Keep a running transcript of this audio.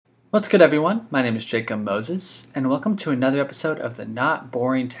What's good, everyone? My name is Jacob Moses, and welcome to another episode of the Not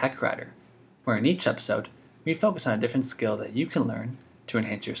Boring Tech Writer, where in each episode, we focus on a different skill that you can learn to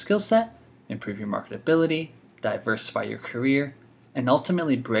enhance your skill set, improve your marketability, diversify your career, and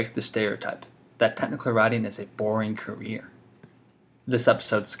ultimately break the stereotype that technical writing is a boring career. This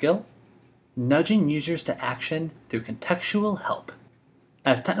episode's skill: nudging users to action through contextual help.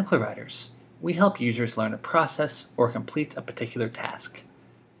 As technical writers, we help users learn a process or complete a particular task.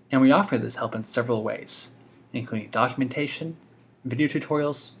 And we offer this help in several ways, including documentation, video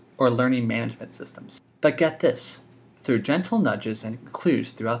tutorials, or learning management systems. But get this, through gentle nudges and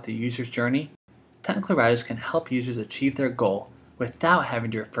clues throughout the user's journey, technical writers can help users achieve their goal without having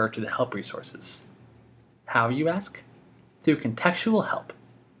to refer to the help resources. How, you ask? Through contextual help,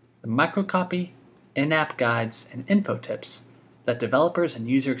 the microcopy, in-app guides, and info tips that developers and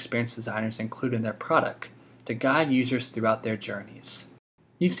user experience designers include in their product to guide users throughout their journeys.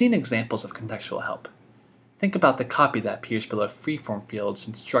 You've seen examples of contextual help. Think about the copy that appears below freeform fields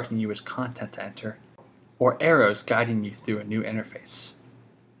instructing you which content to enter, or arrows guiding you through a new interface.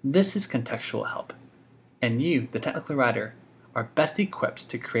 This is contextual help, and you, the technical writer, are best equipped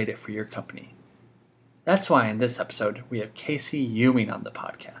to create it for your company. That's why in this episode we have Kacy Ewing on the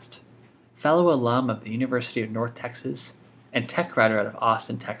podcast, fellow alum of the University of North Texas and tech writer out of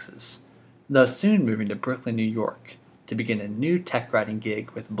Austin, Texas, though soon moving to Brooklyn, New York, to begin a new tech writing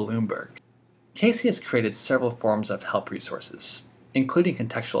gig with Bloomberg. Kacy has created several forms of help resources, including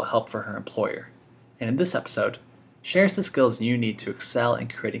contextual help for her employer, and in this episode, shares the skills you need to excel in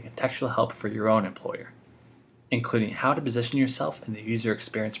creating contextual help for your own employer, including how to position yourself in the user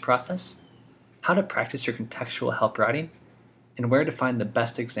experience process, how to practice your contextual help writing, and where to find the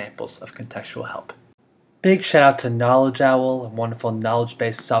best examples of contextual help. Big shout out to Knowledge Owl, a wonderful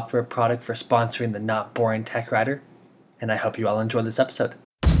knowledge-based software product, for sponsoring the Not Boring Tech Writer, and I hope you all enjoy this episode.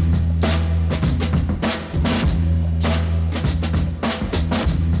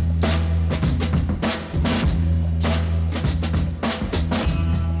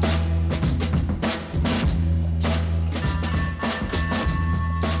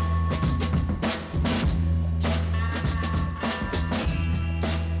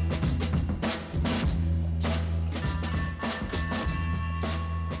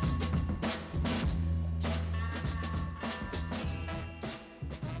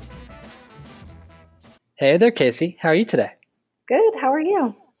 Hey there, Kacy. How are you today? Good. How are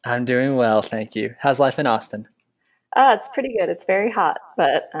you? I'm doing well, thank you. How's life in Austin? It's pretty good. It's very hot,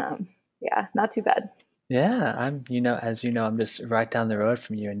 but yeah, not too bad. Yeah, as you know, I'm just right down the road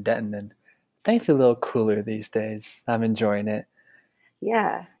from you in Denton, and thankfully a little cooler these days. I'm enjoying it.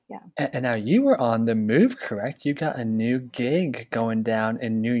 Yeah, yeah. And now you were on the move, correct? You got a new gig going down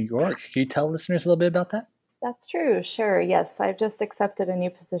in New York. Can you tell listeners a little bit about that? That's true. Sure. Yes, I've just accepted a new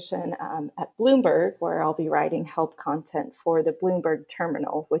position at Bloomberg, where I'll be writing help content for the Bloomberg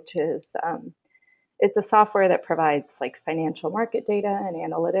Terminal, which is it's a software that provides like financial market data and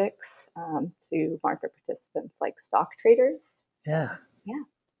analytics to market participants like stock traders. Yeah. Yeah.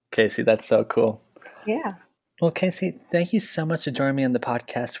 Kacy, that's so cool. Yeah. Well, Kacy, thank you so much for joining me on the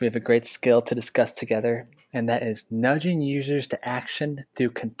podcast. We have a great skill to discuss together, and that is nudging users to action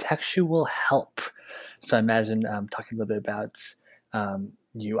through contextual help. So I imagine talking a little bit about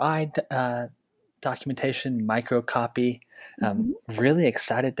UI documentation, microcopy. Mhm. Really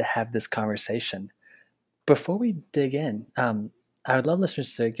excited to have this conversation. Before we dig in, I would love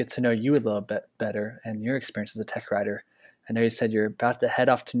listeners to get to know you a little bit better and your experience as a tech writer. I know you said you're about to head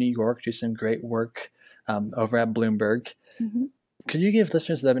off to New York, do some great work over at Bloomberg. Mhm. Could you give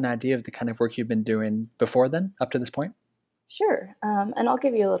listeners an idea of the kind of work you've been doing before then, up to this point? Sure. And I'll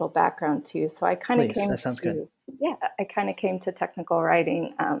give you a little background too. So Please, that sounds good. I kind of came to technical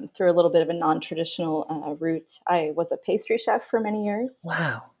writing through a little bit of a non-traditional route. I was a pastry chef for many years.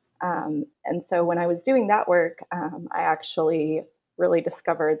 Wow. And so when I was doing that work, I actually really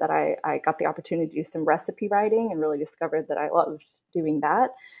discovered that I got the opportunity to do some recipe writing and really discovered that I loved doing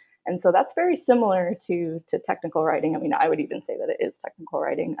that. And so that's very similar to technical writing. I mean, I would even say that it is technical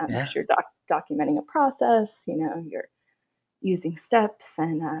writing Yeah. because you're documenting a process, you're using steps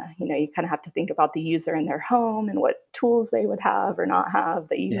and you kind of have to think about the user in their home and what tools they would have or not have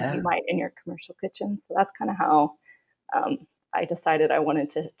that you might in your commercial kitchen. So that's kind of how I decided I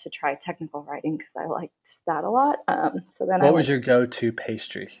wanted to try technical writing because I liked that a lot. So then What was your go-to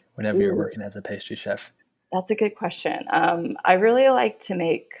pastry whenever you're ooh, working as a pastry chef? that's a good question. I really like to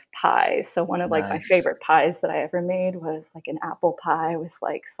make pies. So one of like my Nice. favorite pies that I ever made was like an apple pie with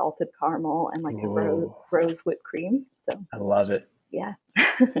like salted caramel and like a Ooh, rose whipped cream. So I love it. yeah.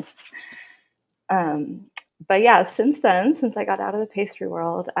 um, but yeah, since then, since I got out of the pastry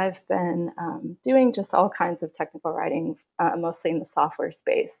world, I've been doing just all kinds of technical writing, mostly in the software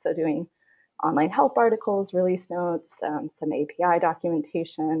space. So doing online help articles, release notes, some API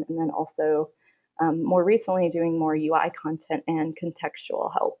documentation, and then also more recently doing more UI content and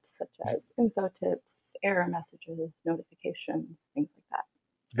contextual help, such as info tips, error messages, notifications, things like that.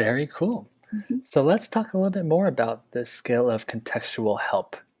 Very cool. Mm-hmm. So let's talk a little bit more about this skill of contextual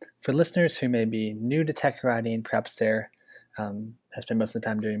help. For listeners who may be new to tech writing, perhaps they're has spent most of the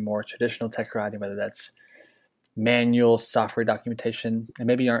time doing more traditional tech writing, whether that's manual software documentation, and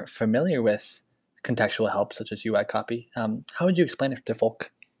maybe aren't familiar with contextual help such as UI copy. How would you explain it to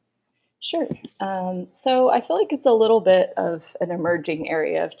folk? Sure. So I feel like it's a little bit of an emerging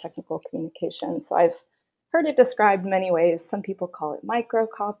area of technical communication. So I've heard it described many ways. Some people call it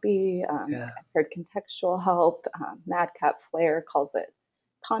microcopy. Yeah. I've heard contextual help. Madcap Flair calls it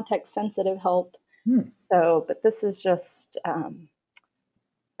context sensitive help. Hmm. So, but this is just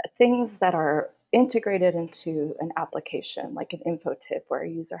things that are integrated into an application, like an info tip where a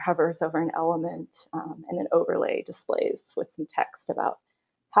user hovers over an element and an overlay displays with some text about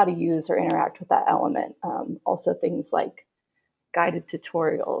how to use or interact with that element. Also, things like guided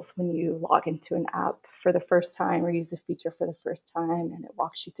tutorials when you log into an app for the first time or use a feature for the first time, and it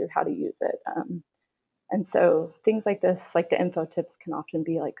walks you through how to use it. And so things like this, like the info tips, can often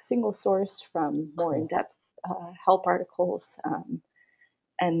be like single sourced from more Cool. in-depth help articles.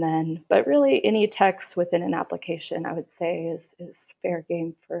 And then, but really, any text within an application, I would say, is fair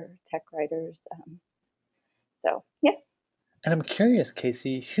game for tech writers. So, yeah. And I'm curious,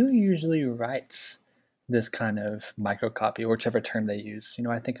 Kacy, who usually writes this kind of microcopy, or whichever term they use?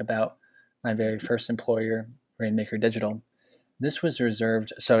 I think about my very first employer, Rainmaker Digital. This was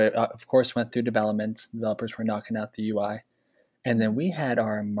reserved, so it of course went through development. Developers were knocking out the UI, and then we had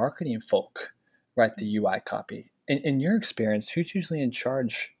our marketing folk write the UI copy. In your experience, who's usually in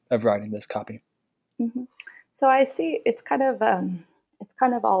charge of writing this copy? Mm-hmm. So I see it's kind of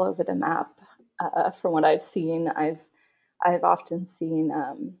all over the map. From what I've seen, I've often seen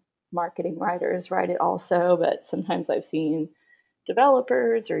marketing writers write it also, but sometimes I've seen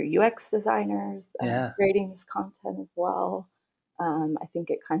developers or UX designers Yeah, creating this content as well. I think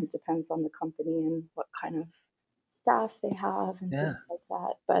it kind of depends on the company and what kind of staff they have and yeah, things like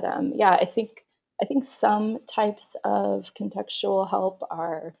that. But yeah, I think some types of contextual help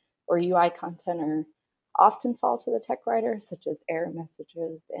are or UI content are often fall to the tech writer, such as error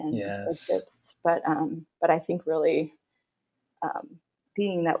messages and info yes, tips. But I think really um,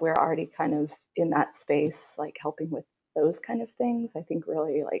 being that we're already kind of in that space, like helping with those kind of things, I think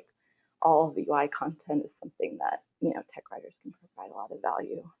really like all of the UI content is something that tech writers can provide a lot of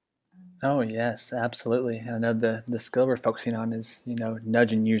value. oh yes, absolutely. And I know the skill we're focusing on is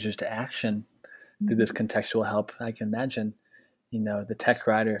nudging users to action through this Mhm. contextual help. I can imagine the tech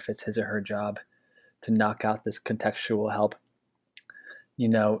writer, if it's his or her job to knock out this contextual help, you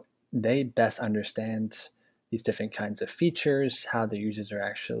know, they best understand these different kinds of features, how the users are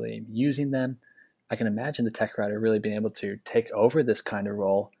actually using them. I can imagine the tech writer really being able to take over this kind of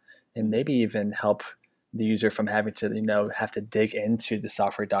role and maybe even help the user from having to, have to dig into the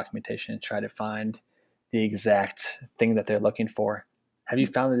software documentation and try to find the exact thing that they're looking for. Have you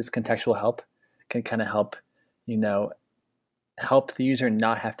found that this contextual help can kind of you know, help the user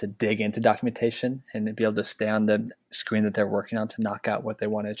not have to dig into documentation and be able to stay on the screen that they're working on to knock out what they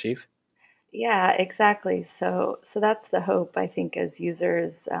want to achieve? Yeah, exactly. So that's the hope. I think as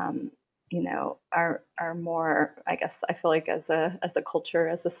users, are more. I guess I feel like as a culture,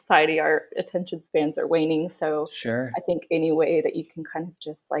 as a society, our attention spans are waning. So Sure. I think any way that you can kind of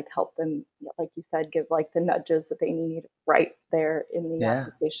just like help them, like you said, give like the nudges that they need right there in the Yeah.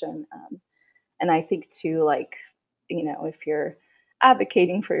 application. And I think too, like if you're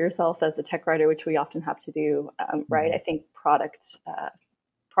advocating for yourself as a tech writer, which we often have to do, right? I Mhm. think product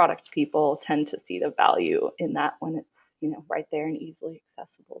people tend to see the value in that when it's right there and easily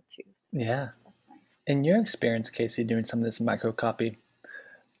accessible too. So Yeah. that's nice. In your experience, Kacy, doing some of this microcopy,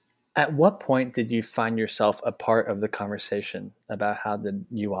 at what point did you find yourself a part of the conversation about how the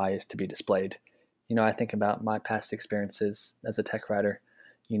UI is to be displayed? I think about my past experiences as a tech writer.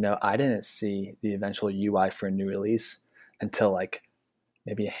 I didn't see the eventual UI for a new release until like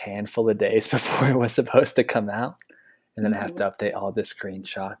maybe a handful of days before it was supposed to come out. And then I have Mm-hmm. to update all the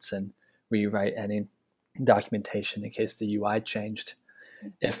screenshots and rewrite any documentation in case the UI changed.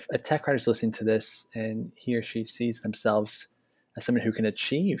 If a tech writer is listening to this and he or she sees themselves as someone who can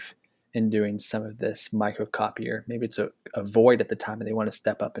achieve in doing some of this microcopy, or maybe it's a void at the time and they want to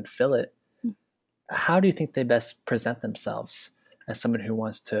step up and fill it, how do you think they best present themselves as someone who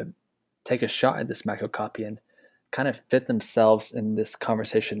wants to take a shot at this microcopy and kind of fit themselves in this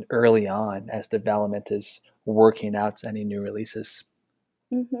conversation early on as development is working out any new releases?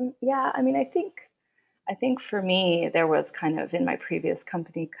 Yeah, I mean, I think for me, there was kind of in my previous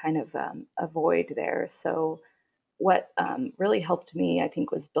company kind of a void there. So what really helped me, I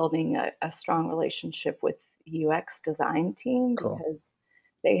think, was building a strong relationship with UX design team Cool. because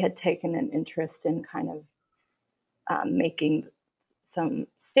they had taken an interest in kind of making some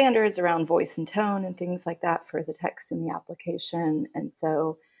standards around voice and tone and things like that for the text in the application. And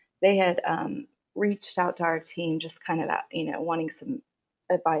so they had reached out to our team just kind of, wanting some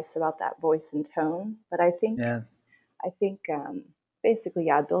advice about that voice and tone. But Yeah. I think basically,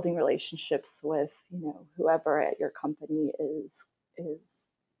 yeah, building relationships with, whoever at your company is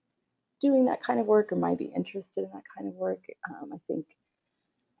doing that kind of work or might be interested in that kind of work. I think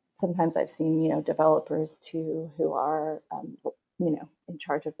sometimes I've seen, developers too who are, in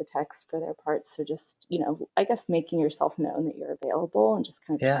charge of the text for their parts. So just, I guess making yourself known that you're available and just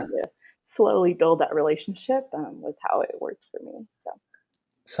kind of Yeah. trying to slowly build that relationship was how it worked for me. So,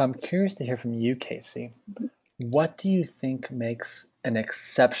 So I'm curious to hear from you, Kacy. mhm. What do you think makes an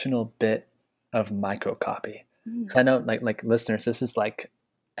exceptional bit of microcopy? Because I know, like listeners, this is like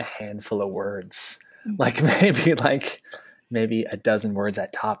a handful of words, Mhm. like maybe a dozen words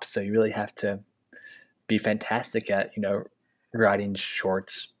at tops. So you really have to be fantastic at writing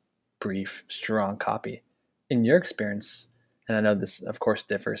short, brief, strong copy. In your experience, and I know this of course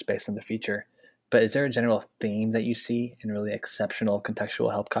differs based on the feature, but is there a general theme that you see in really exceptional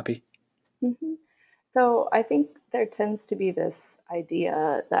contextual help copy? Mhm. So I think there tends to be this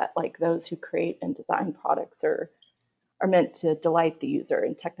idea that like those who create and design products are meant to delight the user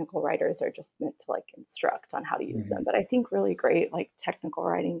and technical writers are just meant to like instruct on how to use them. Mm-hmm. But I think really great like technical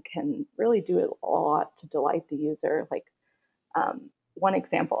writing can really do a lot to delight the user. Like one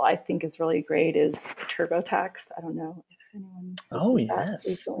example I think is really great is TurboTax. I don't know if anyone has Oh used that yes,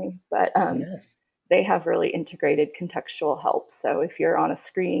 recently, but yes. they have really integrated contextual help. So if you're on a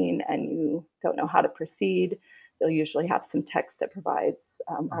screen and you don't know how to proceed, they'll usually have some text that provides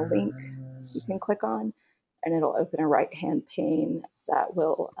a link you can click on, and it'll open a right hand pane that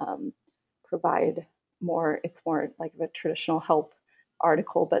will provide more, it's more like a traditional help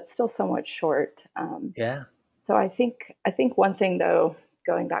article, but still somewhat short. Yeah, So I think one thing though,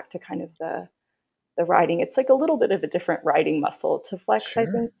 going back to kind of the writing, it's like a little bit of a different writing muscle to flex, I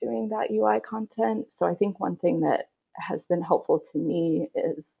sure. think, doing that UI content. So I think one thing that has been helpful to me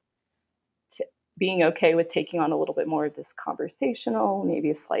is being okay with taking on a little bit more of this conversational, maybe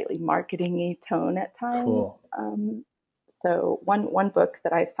a slightly marketing-y tone at times. Cool. So one book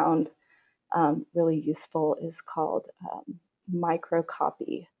that I found really useful is called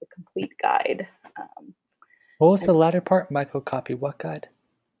Microcopy, the Complete Guide. What was And the latter part? Microcopy what guide?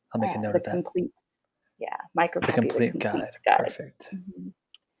 I'll make a note the of that. complete, yeah, The Microcopy, the complete Complete guide. Guide. Perfect. Mhm.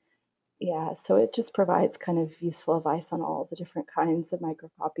 Yeah, so it just provides kind of useful advice on all the different kinds of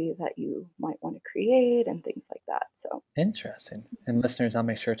microcopy that you might want to create and things like that. So, Interesting. And listeners, I'll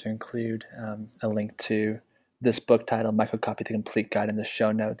make sure to include a link to this book titled Microcopy the Complete Guide in the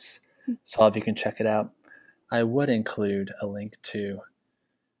show notes so all of you can check it out. I would include a link to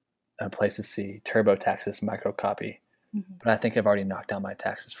a place to see TurboTax's microcopy, mhm. but I think I've already knocked out my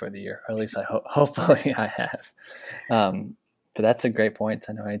taxes for the year, or at least hopefully I have. But that's a great point.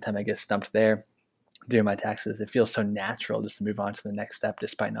 I know anytime I get stumped there doing my taxes, it feels so natural just to move on to the next step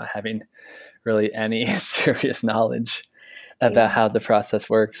despite not having really any serious knowledge about Yeah, how the process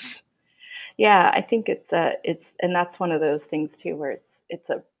works. yeah, I think and that's one of those things too where it's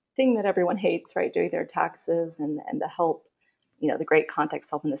a thing that everyone hates, right? Doing their taxes and the help, the great context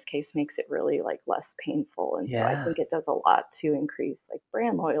help in this case makes it really like less painful. And so I Yeah, think it does a lot to increase like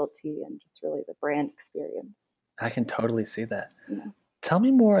brand loyalty and just really the brand experience. I can totally see that. You know. Tell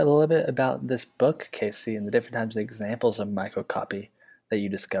me more a little bit about this book, Kacy, and the different types of examples of microcopy that you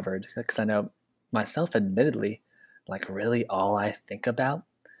discovered. Because I know myself, admittedly, like really all I think about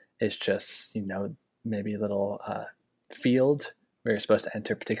is just, maybe a little field where you're supposed to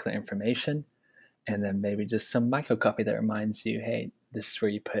enter particular information, and then maybe just some microcopy that reminds you, hey, this is where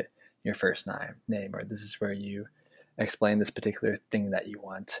you put your first name, or this is where you explain this particular thing that you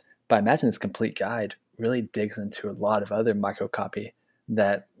want. But I imagine this complete guide really digs into a lot of other microcopy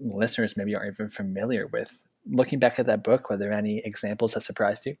that listeners maybe aren't even familiar with. Looking back at that book, were there any examples that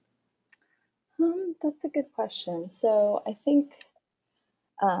surprised you? That's a good question. So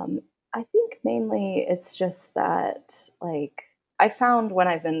um, I think mainly it's just that, like, I found when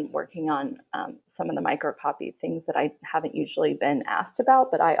I've been working on some of the microcopy things that I haven't usually been asked about,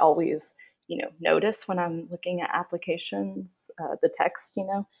 but I always, notice when I'm looking at applications, the text.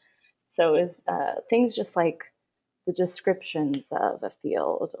 So is things just like the descriptions of a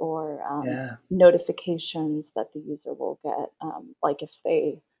field or notifications that the user will get, like if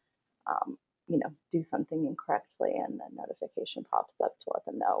they do something incorrectly and the notification pops up to let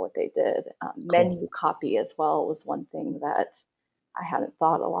them know what they did. Cool. Menu copy as well was one thing that I hadn't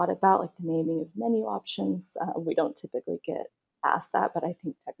thought a lot about, like the naming of menu options. We don't typically get asked that, but I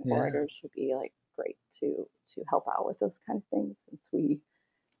think technical writers would be like great to help out with those kind of things, since we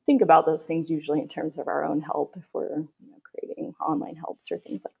think about those things usually in terms of our own help if we're creating online helps or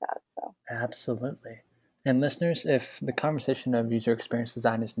things like that. So absolutely. And listeners, if the conversation of user experience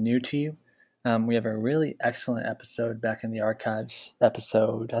design is new to you, we have a really excellent episode back in the archives,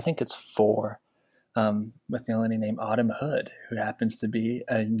 episode, I think it's 4, with the lady named Autumn Hood, who happens to be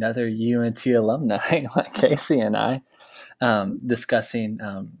another UNT alumni like Kacy and I, discussing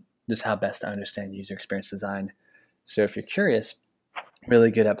just how best to understand user experience design. So if you're curious,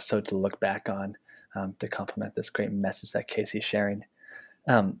 really good episode to look back on, to complement this great message that Kacy's sharing.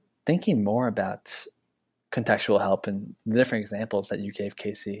 Thinking more about contextual help and the different examples that you gave,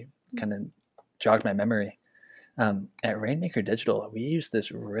 Kacy, kind of jogged my memory. At Rainmaker Digital, we use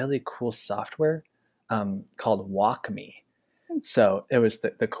this really cool software called WalkMe. So it was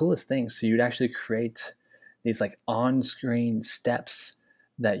the coolest thing. So you'd actually create these like on-screen steps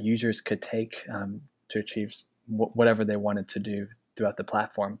that users could take to achieve whatever they wanted to do throughout the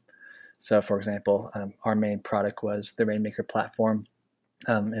platform. So for example, our main product was the Rainmaker platform.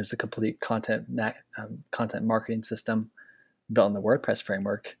 It was a complete content marketing system built on the WordPress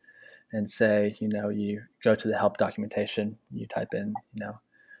framework. And say, you go to the help documentation, you type in,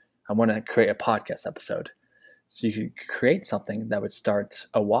 I want to create a podcast episode. So you could create something that would start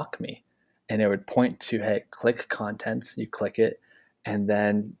a WalkMe, and it would point to, hey, click contents, you click it, and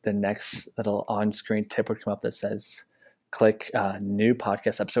then the next little on-screen tip would come up that says, click new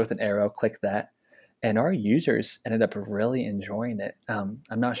podcast episode with an arrow, click that. And our users ended up really enjoying it. I'm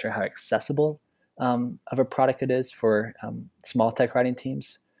not sure how accessible of a product it is for small tech writing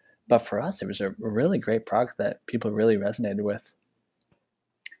teams, but for us, it was a really great product that people really resonated with.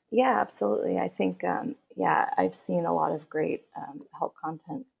 Yeah, absolutely. I think, I've seen a lot of great help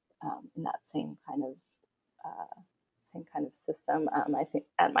content in that same kind of system. I think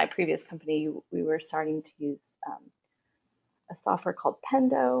at my previous company, we were starting to use a software called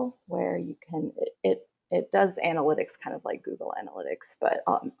Pendo, where you can it does analytics kind of like Google Analytics, but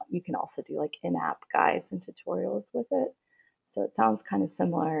you can also do like in-app guides and tutorials with it. So it sounds kind of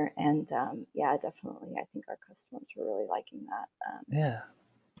similar, and definitely, I think our customers were really liking that. Yeah,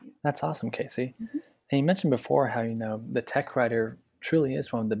 that's awesome, Kacy. Mm-hmm. And you mentioned before how the tech writer truly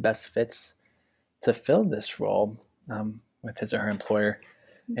is one of the best fits to fill this role with his or her employer,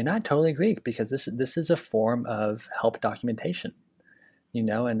 and I totally agree, because this is a form of help documentation,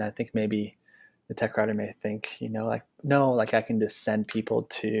 and I think maybe the tech writer may think, like I can just send people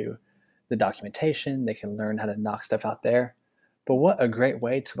to the documentation, they can learn how to knock stuff out there. But what a great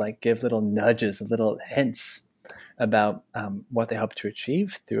way to like give little nudges, little hints about what they hope to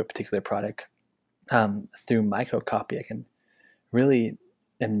achieve through a particular product. Through microcopy, I can really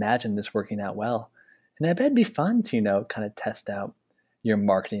imagine this working out well. And I bet it'd be fun to, kind of test out your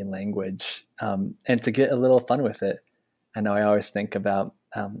marketing language and to get a little fun with it. I know I always think about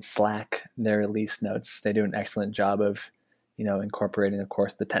Slack, their release notes. They do an excellent job of, incorporating, of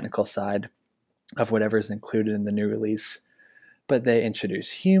course, the technical side of whatever is included in the new release. But they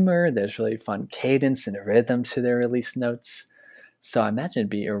introduce humor. There's really fun cadence and rhythm to their release notes. So I imagine it'd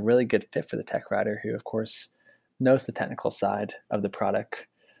be a really good fit for the tech writer who, of course, knows the technical side of the product,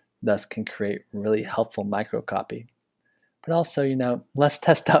 thus can create really helpful microcopy. But also, let's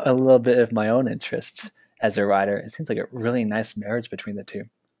test out a little bit of my own interests as a writer. It seems like a really nice marriage between the two.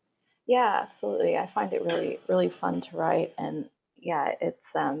 Yeah, absolutely. I find it really, really fun to write. And yeah, it's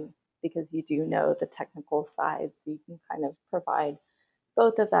because you do know the technical side, so you can kind of provide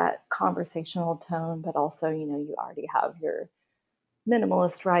both of that conversational tone, but also, you already have your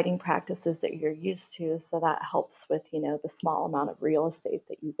minimalist writing practices that you're used to. So that helps with, the small amount of real estate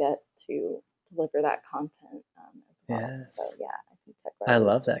that you get to deliver that content as well. Yes. So yeah, I think tech I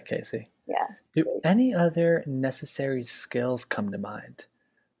love that, Kacy. Yeah. Do any other necessary skills come to mind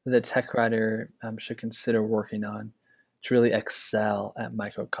that the tech writer should consider working on to really excel at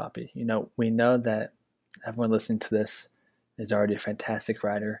microcopy? We know that everyone listening to this is already a fantastic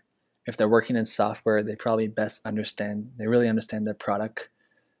writer. If they're working in software, they probably really understand their product.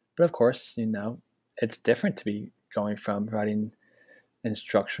 But of course, it's different to be going from writing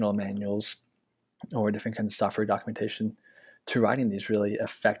instructional manuals or different kinds of software documentation to writing these really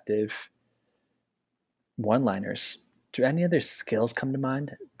effective one-liners. do any other skills come to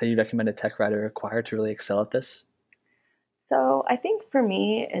mind that you recommend a tech writer acquire to really excel at this? So I think for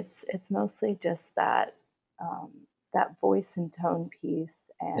me, it's mostly just that voice and tone piece,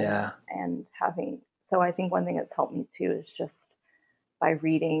 Yeah. and having. So I think one thing that's helped me too is just by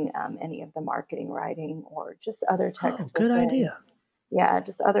reading any of the marketing writing or just other text Oh, good within. idea. Yeah,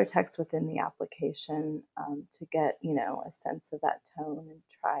 just other text within the application to get, a sense of that tone and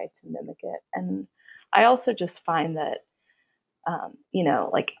try to mimic it. And I also just find that,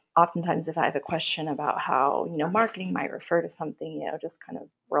 like oftentimes if I have a question about how, marketing might refer to something, just kind of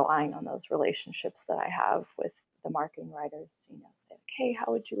relying on those relationships that I have with the marketing writers, say, okay,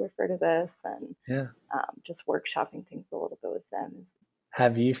 how would you refer to this? And Yeah. just workshopping things a little bit with them.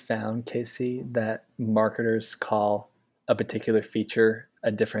 Have you found, Kacy, that marketers call a particular feature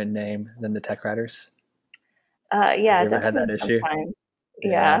a different name than the tech writers? Have Yeah, you ever had that definitely issue? sometimes.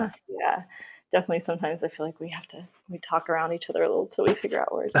 Yeah. Yeah. Definitely sometimes I feel like we talk around each other a little till we figure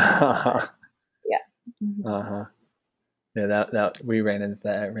out where it's coming from. But Uh-huh. yeah. Mhm. Yeah, that we ran into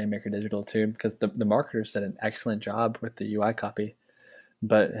that at Rainmaker Digital too, because the marketers did an excellent job with the UI copy,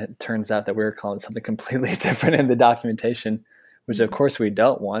 but it turns out that we were calling it something completely different in the documentation, which of Mhm. course we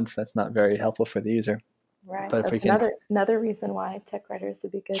don't want. So that's not very helpful for the user. Right. But if That's we can, another reason why tech writers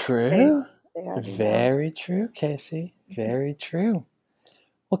would be good because true, they already know. very true, Kacy, Mhm. very true.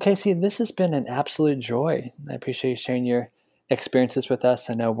 Well, Kacy, this has been an absolute joy. I appreciate you sharing your experiences with us.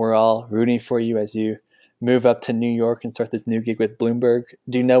 I know we're all rooting for you as you move up to New York and start this new gig with Bloomberg.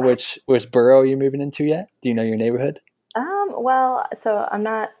 Do you know which borough you're moving into yet? Do you know your neighborhood? Well, so I'm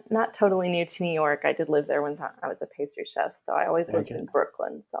not totally new to New York. I did live there when I was a pastry chef, so I always Very lived good. in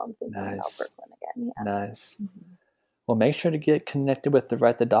Brooklyn. So I'm thinking about Nice. Brooklyn again. Yeah. Nice. Mhm. Well, make sure to get connected with the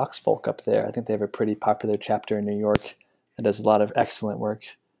Write the Docs folk up there. I think they have a pretty popular chapter in New York that does a lot of excellent work.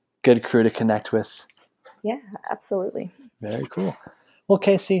 Good crew to connect with. Yeah, absolutely. Very cool. Well,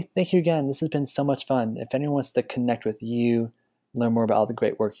 Kacy, thank you again. This has been so much fun. If anyone wants to connect with you, learn more about all the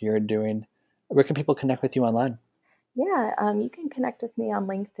great work you're doing, where can people connect with you online? Yeah, you can connect with me on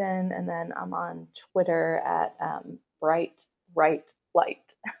LinkedIn, and then I'm on Twitter at Bright Right Light.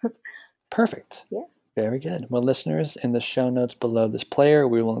 Perfect. Yeah. Very good. Well, listeners, in the show notes below this player,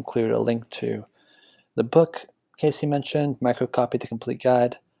 we will include a link to the book Kacy mentioned, Microcopy the Complete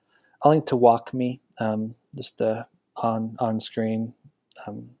Guide. I'll link to WalkMe, just the on-screen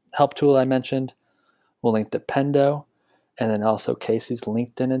help tool I mentioned. We'll link to Pendo, and then also Kacy's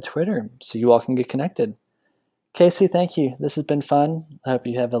LinkedIn and Twitter, so you all can get connected. Kacy, thank you. This has been fun. I hope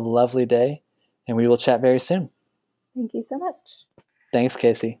you have a lovely day, and we will chat very soon. Thank you so much. Thanks,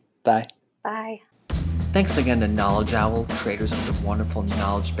 Kacy. Bye. Bye. Thanks again to Knowledge Owl, creators of the wonderful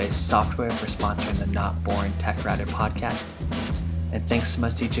knowledge-based software, for sponsoring the Not Boring Tech Writer podcast. And thanks so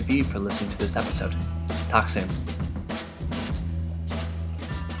much to each of you for listening to this episode. Talk soon.